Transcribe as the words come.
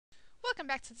Welcome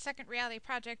back to the Second Reality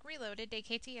Project Reloaded,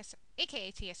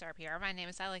 aka TSRPR. My name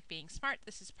is ilikebeingsmart.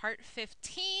 This is part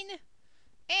 15,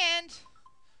 and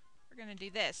we're gonna do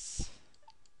this.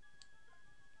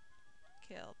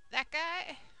 Kill that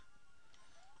guy.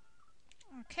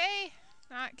 Okay,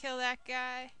 not kill that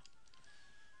guy.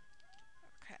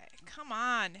 Okay, come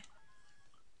on.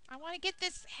 I want to get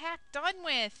this hack done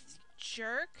with,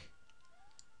 jerk.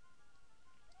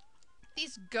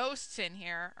 These ghosts in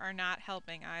here are not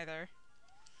helping either.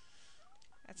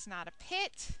 That's not a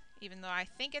pit, even though I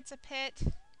think it's a pit.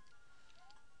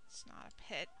 It's not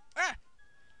a pit. Ah!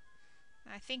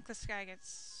 I think this guy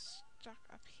gets stuck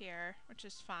up here, which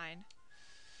is fine.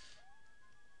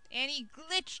 Any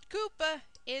glitched Koopa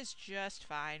is just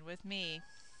fine with me.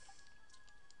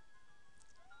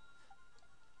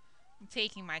 I'm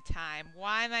taking my time.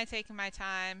 Why am I taking my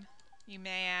time, you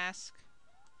may ask?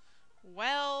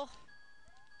 Well,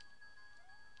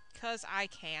 because I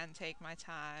can take my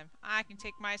time. I can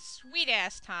take my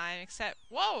sweet-ass time, except...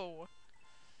 Whoa!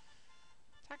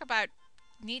 Talk about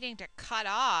needing to cut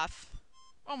off.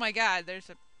 Oh my god, there's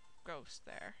a ghost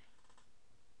there.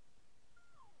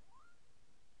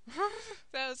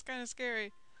 That was kind of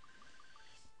scary.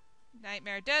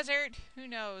 Nightmare Desert. Who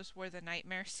knows where the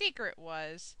nightmare secret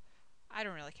was? I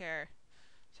don't really care.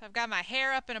 So I've got my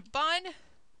hair up in a bun.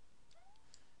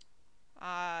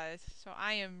 So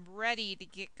I am ready to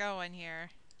get going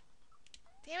here.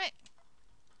 Damn it!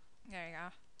 There you go.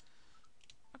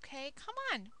 Okay, come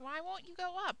on. Why won't you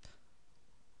go up?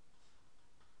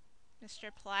 Mr.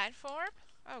 Platform?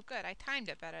 Oh, good. I timed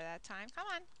it better that time. Come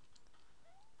on.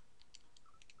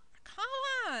 Come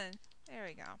on! There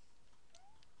we go.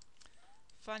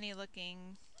 Funny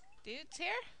looking dudes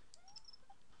here.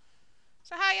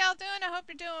 So how y'all doing? I hope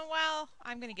you're doing well.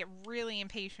 I'm gonna get really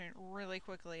impatient really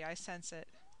quickly. I sense it.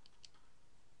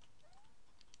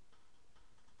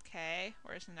 Okay,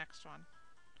 where's the next one?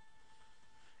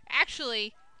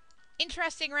 Actually,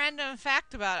 interesting random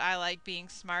fact about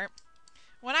ilikebeingsmart.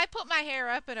 When I put my hair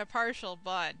up in a partial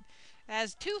bun, it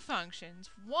has two functions.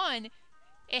 One,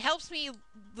 it helps me,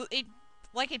 it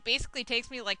basically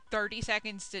takes me like 30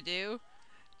 seconds to do.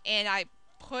 And I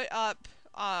put up,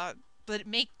 but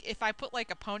if I put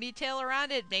like a ponytail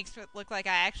around it, it makes it look like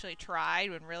I actually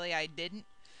tried when really I didn't.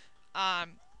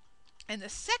 And the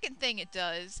second thing it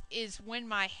does is when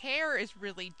my hair is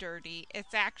really dirty,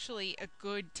 it's actually a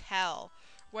good tell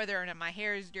whether or not my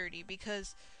hair is dirty,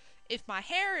 because if my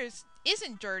hair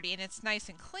isn't dirty and it's nice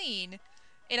and clean,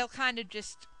 it'll kind of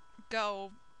just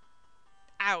go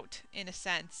out in a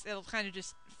sense. It'll kind of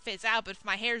just fizz out. But if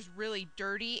my hair's really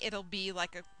dirty, it'll be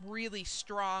like a really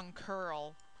strong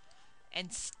curl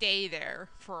and stay there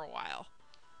for a while.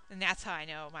 And that's how I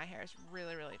know my hair is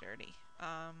really, really dirty.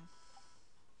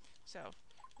 So,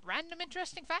 random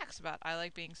interesting facts about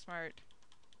ilikebeingsmart.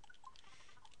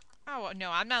 Oh,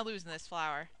 no, I'm not losing this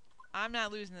flower. I'm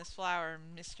not losing this flower,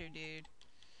 Mr. Dude.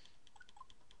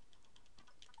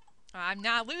 I'm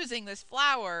not losing this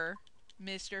flower,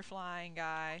 Mr. Flying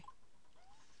Guy.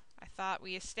 I thought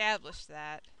we established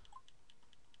that.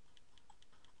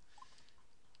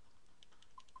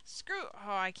 Screw...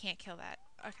 Oh, I can't kill that.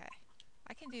 Okay.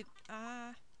 I can do...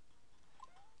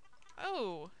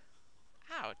 Oh.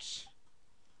 Ouch.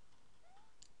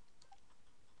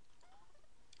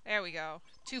 There we go.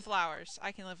 2 flowers.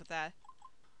 I can live with that.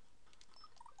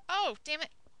 Oh, damn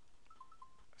it.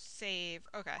 Save.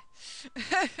 Okay.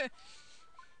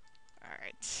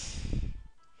 Alright.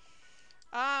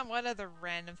 What other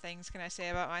random things can I say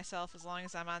about myself as long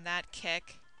as I'm on that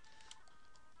kick?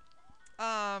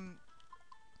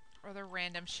 Other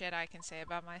random shit I can say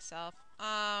about myself.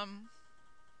 I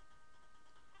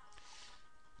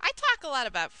talk a lot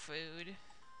about food.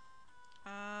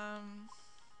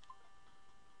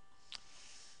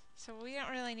 So we don't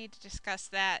really need to discuss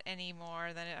that any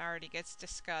more than it already gets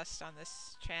discussed on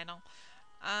this channel.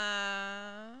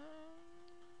 I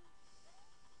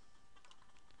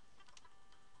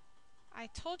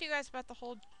told you guys about the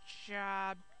whole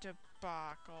job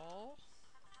debacle.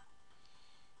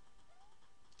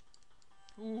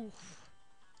 Oof.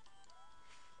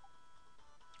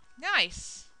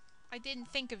 Nice! I didn't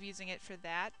think of using it for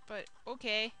that, but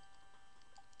okay.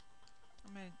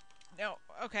 No,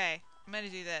 okay. I'm gonna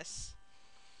do this.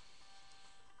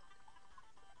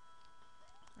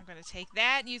 I'm gonna take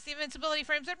that and use the invincibility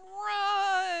frames and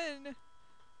run!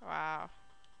 Wow.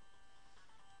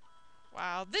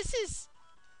 Wow, this is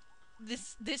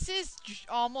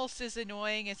almost as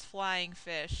annoying as flying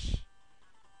fish.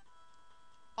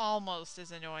 Almost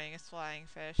as annoying as flying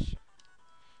fish.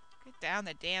 Get down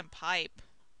the damn pipe.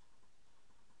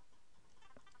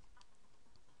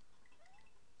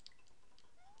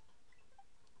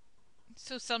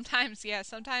 So sometimes, yeah,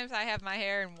 sometimes I have my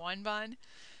hair in one bun,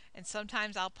 and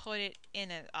sometimes I'll put it in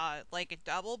a like a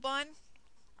double bun.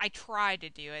 I try to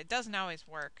do it. It doesn't always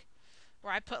work.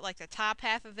 Where I put like the top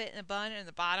half of it in a bun and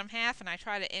the bottom half, and I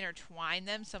try to intertwine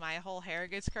them so my whole hair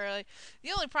gets curly.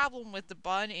 The only problem with the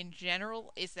bun in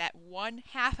general is that one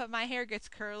half of my hair gets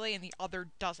curly and the other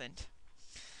doesn't.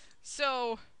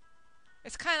 So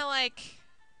it's kind of like,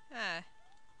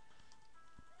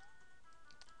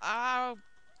 oh,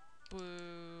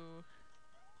 boo.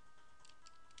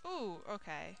 Ooh,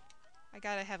 okay. I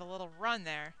gotta have a little run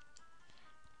there.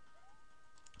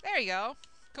 There you go.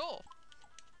 Cool.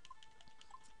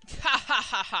 Ha ha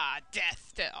ha ha!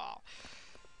 Death to all.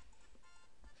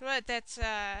 But that's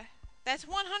 100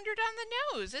 on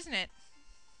the nose, isn't it?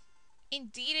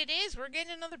 Indeed it is. We're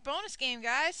getting another bonus game,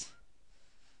 guys.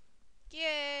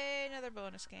 Yay, another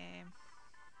bonus game.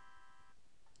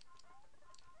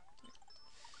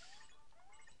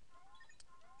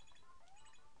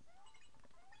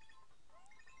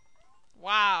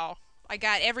 Wow. I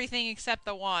got everything except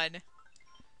the one.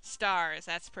 Stars.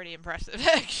 That's pretty impressive,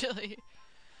 actually.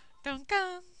 Dun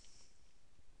dun.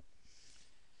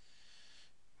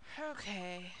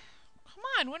 Okay. Come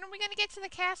on, when are we going to get to the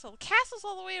castle? The castle's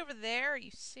all the way over there. Are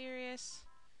you serious?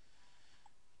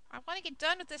 I want to get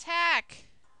done with this hack.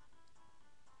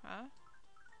 Huh?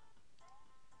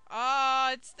 Oh,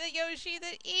 it's the Yoshi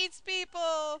that eats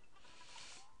people.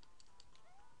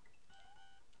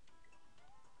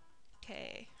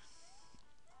 Okay.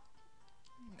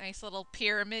 Nice little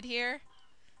pyramid here.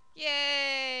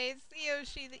 Yay! It's the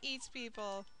Yoshi that eats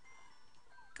people.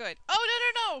 Good. Oh,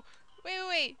 no, no, no! Wait, wait,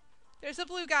 wait. There's a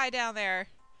blue guy down there.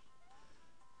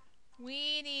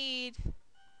 We need...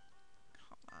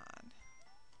 Come on.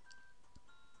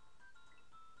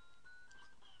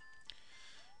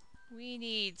 We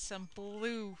need some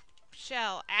blue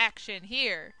shell action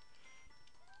here.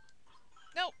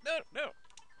 No, no, no.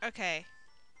 Okay.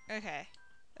 Okay.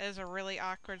 That is a really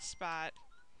awkward spot.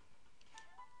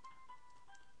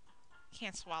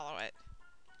 Can't swallow it.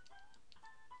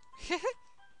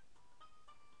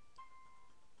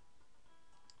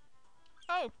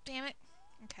 Oh, damn it.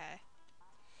 Okay.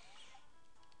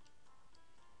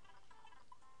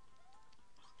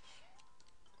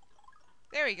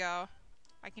 There we go.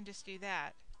 I can just do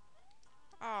that.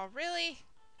 Oh, really?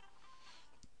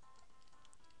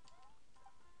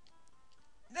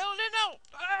 No, no,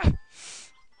 no!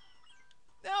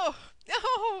 No!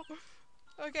 No!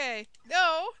 Okay.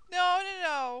 No! No, no,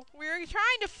 no! We're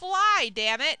trying to fly,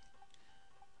 damn it!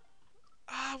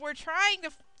 We're trying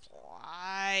to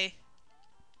fly.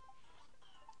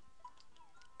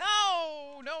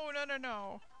 No! No, no, no,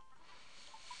 no.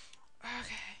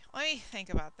 Okay. Let me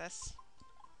think about this.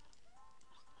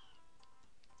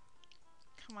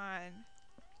 Come on.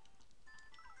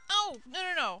 Oh! No,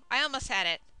 no, no. I almost had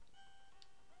it.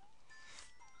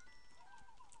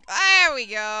 There we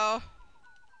go.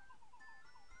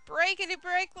 Breakity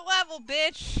break the level,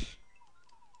 bitch.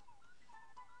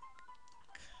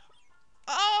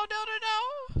 Oh, no, no,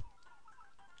 no.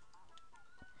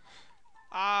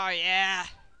 Oh, yeah.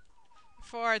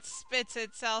 Before it spits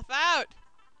itself out.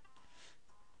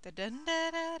 Da -dun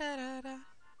 -da -da -da -da -da.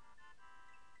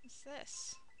 What's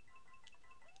this?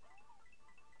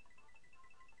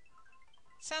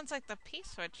 Sounds like the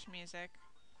P-switch music.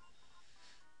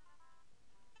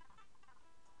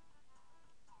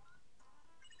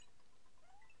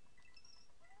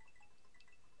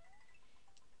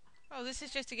 Oh, this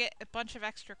is just to get a bunch of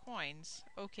extra coins.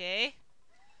 Okay.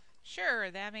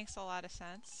 Sure, that makes a lot of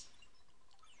sense.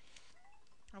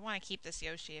 I want to keep this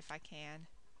Yoshi if I can.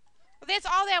 Well, that's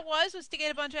all that was to get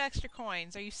a bunch of extra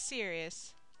coins. Are you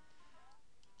serious?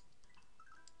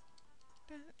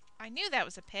 I knew that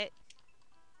was a pit.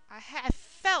 I have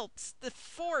felt the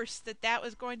force that that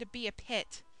was going to be a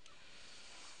pit.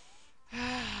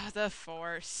 The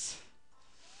force.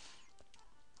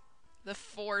 The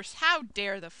force. How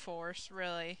dare the force,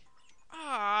 really?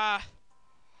 Ah.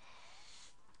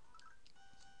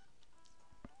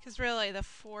 Because really, the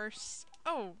force...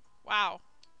 Oh, wow.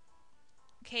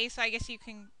 Okay, so I guess you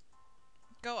can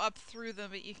go up through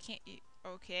them, but you can't...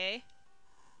 Okay.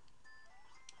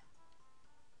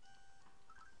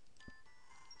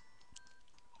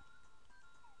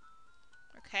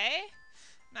 Okay.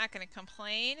 Not gonna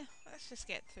complain. Let's just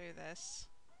get through this.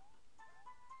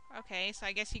 Okay, so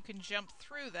I guess you can jump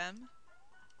through them.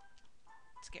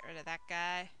 Let's get rid of that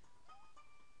guy.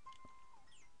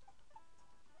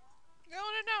 No,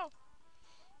 no,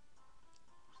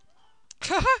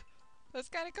 no! That's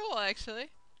kind of cool,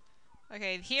 actually.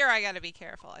 Okay, here I gotta be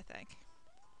careful, I think.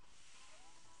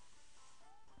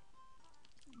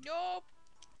 Nope.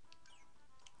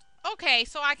 Okay,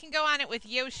 so I can go on it with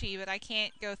Yoshi, but I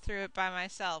can't go through it by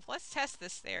myself. Let's test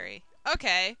this theory.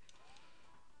 Okay.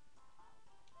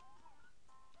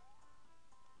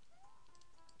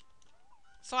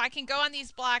 So I can go on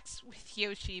these blocks with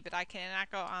Yoshi, but I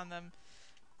cannot go on them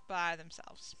by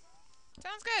themselves.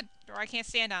 Sounds good. Or I can't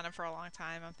stand on them for a long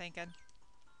time, I'm thinking.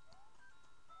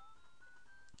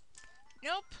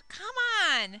 Nope. Come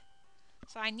on!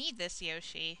 So I need this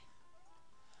Yoshi.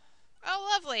 Oh,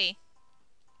 lovely.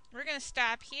 We're going to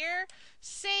stop here,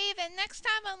 save, and next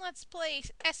time on Let's Play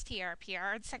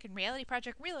STRPR, the Second Reality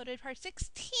Project Reloaded, Part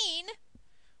 16,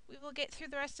 we will get through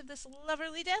the rest of this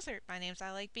lovely desert. My name's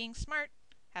I Like Being Smart.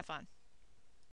 Have fun.